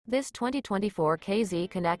This 2024 KZ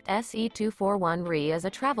Connect SE241RE is a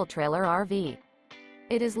travel trailer RV.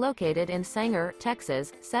 It is located in Sanger,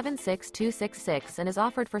 Texas, 76266 and is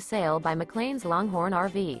offered for sale by McClain's Longhorn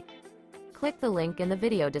RV. Click the link in the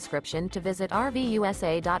video description to visit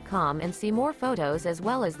RVUSA.com and see more photos as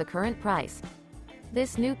well as the current price.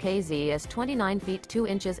 This new KZ is 29 feet 2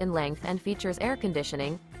 inches in length and features air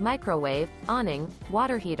conditioning, microwave, awning,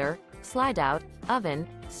 water heater, slide-out, oven,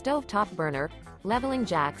 stove-top burner, leveling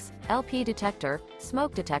jacks, LP detector,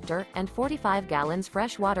 smoke detector, and 45 gallons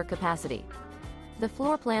fresh water capacity. The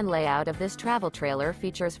floor plan layout of this travel trailer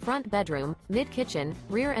features front bedroom, mid-kitchen,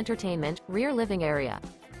 rear entertainment, rear living area.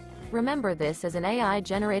 Remember, this is an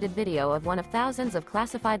AI-generated video of one of thousands of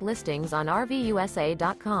classified listings on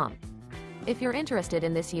RVUSA.com. If you're interested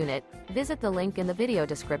in this unit, visit the link in the video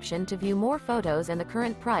description to view more photos and the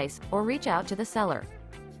current price, or reach out to the seller.